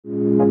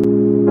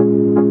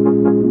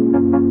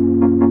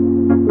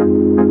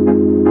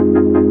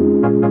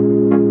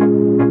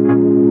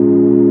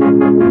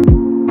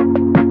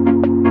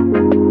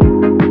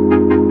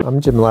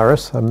I'm Jim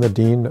Larus. I'm the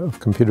Dean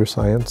of Computer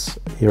Science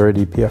here at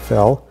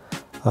EPFL.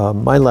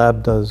 My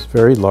lab does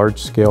very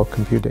large-scale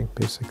computing,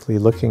 basically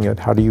looking at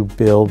how do you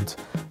build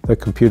the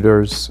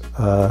computers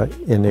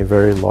in a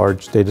very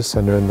large data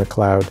center in the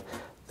cloud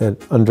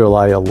that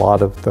underlie a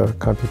lot of the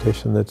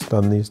computation that's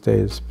done these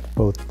days,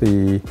 both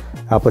the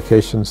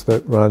applications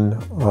that run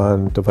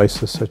on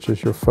devices such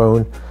as your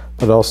phone,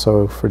 but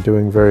also for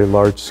doing very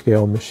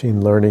large-scale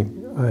machine learning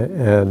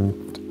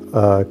and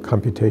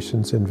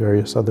computations in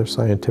various other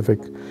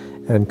scientific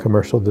and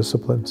commercial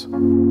disciplines.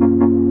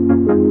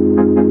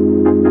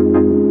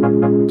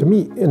 To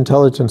me,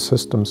 intelligent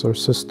systems are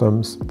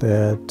systems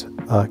that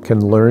can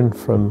learn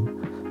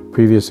from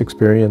previous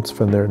experience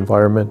from their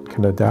environment,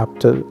 can adapt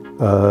to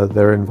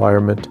their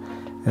environment,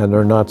 and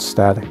are not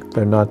static.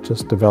 They're not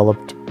just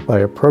developed by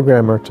a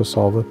programmer to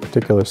solve a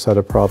particular set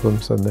of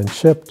problems and then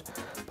shipped,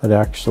 but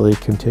actually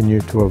continue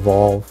to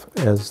evolve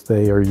as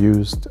they are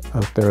used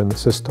out there in the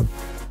system.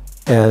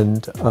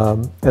 And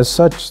as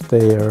such,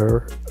 they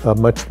are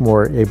much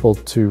more able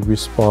to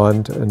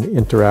respond and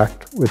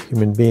interact with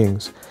human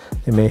beings.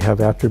 They may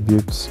have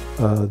attributes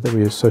that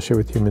we associate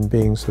with human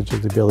beings, such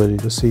as the ability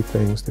to see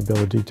things, the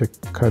ability to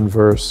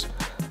converse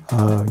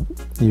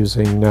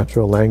using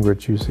natural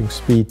language, using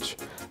speech,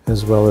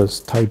 as well as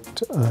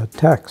typed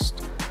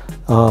text.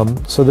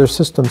 So they're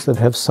systems that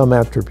have some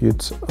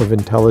attributes of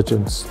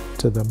intelligence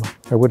to them.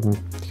 I wouldn't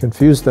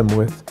confuse them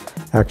with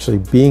actually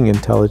being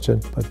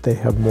intelligent, but they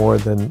have more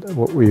than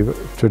what we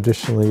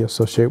traditionally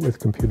associate with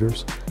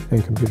computers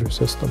and computer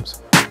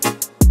systems.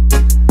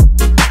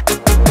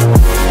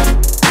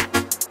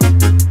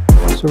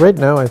 So right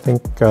now, I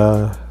think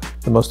the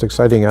most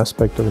exciting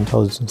aspect of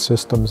intelligent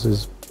systems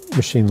is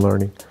machine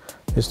learning.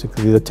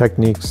 Basically, the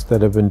techniques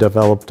that have been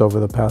developed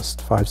over the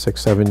past 5, 6,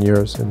 7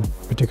 years, in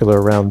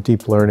particular around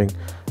deep learning,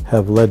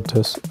 have led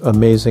to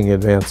amazing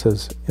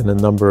advances in a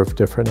number of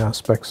different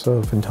aspects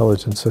of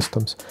intelligent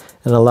systems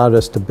and allowed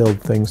us to build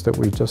things that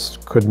we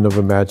just couldn't have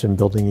imagined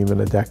building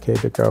even a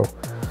decade ago.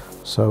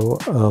 So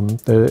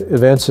the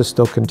advances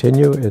still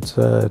continue. It's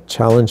a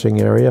challenging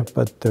area,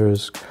 but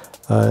there's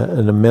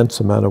an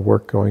immense amount of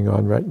work going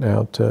on right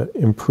now to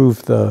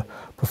improve the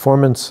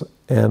performance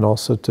and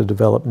also to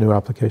develop new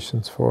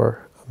applications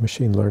for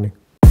machine learning.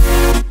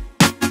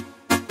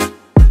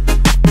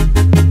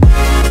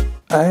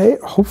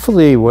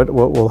 Hopefully what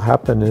will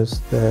happen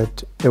is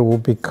that it will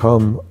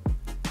become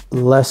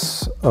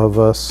less of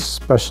a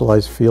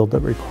specialized field that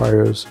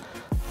requires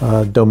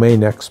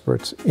domain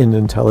experts in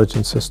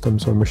intelligent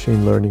systems or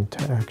machine learning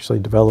to actually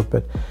develop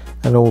it.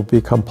 And it will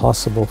become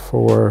possible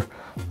for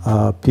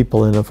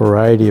people in a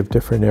variety of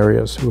different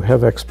areas who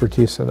have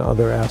expertise in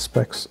other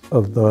aspects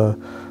of the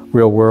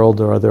real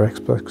world or other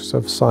aspects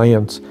of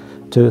science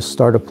to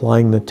start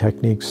applying the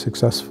techniques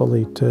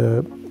successfully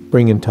to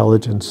bring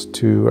intelligence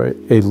to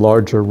a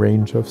larger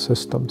range of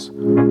systems.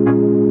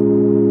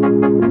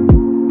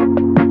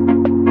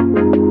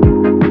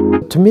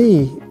 To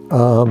me,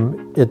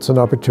 it's an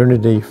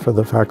opportunity for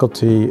the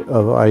faculty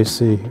of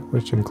IC,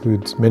 which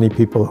includes many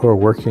people who are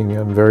working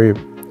on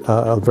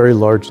a very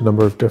large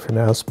number of different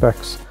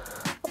aspects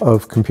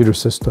of computer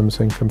systems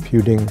and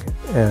computing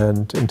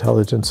and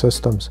intelligent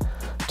systems,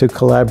 to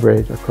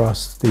collaborate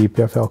across the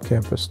EPFL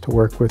campus, to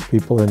work with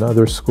people in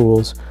other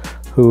schools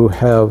who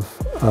have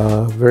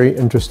very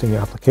interesting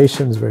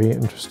applications, very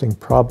interesting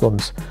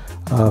problems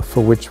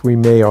for which we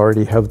may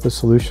already have the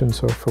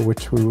solutions or for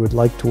which we would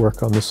like to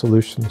work on the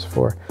solutions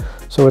for.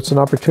 So it's an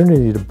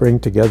opportunity to bring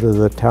together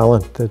the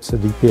talent that's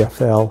at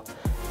EPFL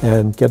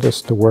and get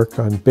us to work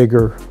on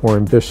bigger, more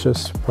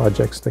ambitious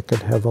projects that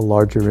could have a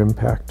larger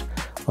impact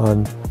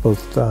on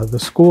both the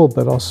school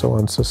but also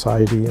on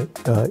society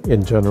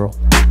in general.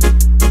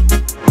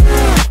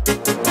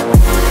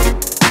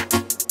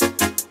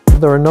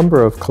 There are a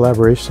number of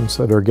collaborations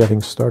that are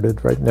getting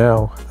started right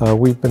now.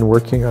 We've been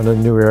working on a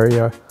new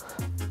area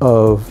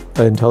of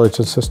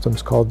intelligent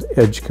systems called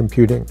edge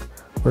computing,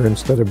 where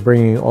instead of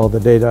bringing all the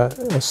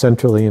data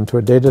centrally into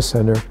a data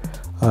center,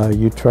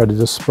 you try to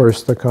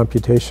disperse the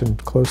computation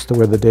close to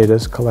where the data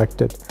is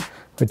collected,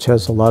 which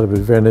has a lot of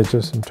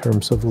advantages in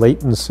terms of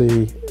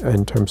latency,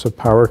 in terms of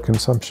power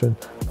consumption,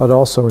 but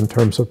also in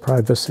terms of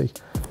privacy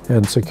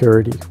and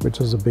security,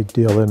 which is a big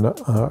deal in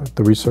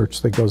the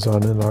research that goes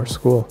on in our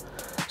school.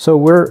 So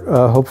we're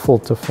hopeful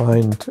to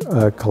find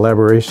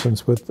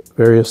collaborations with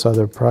various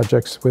other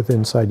projects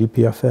inside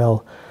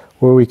EPFL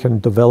where we can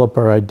develop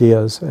our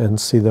ideas and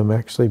see them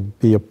actually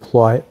be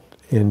applied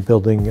in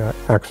building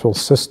actual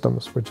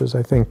systems, which is,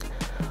 I think,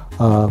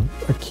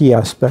 a key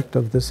aspect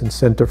of this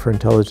incentive for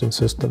intelligent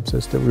systems,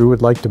 is that we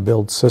would like to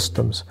build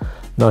systems,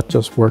 not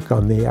just work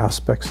on the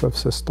aspects of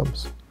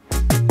systems.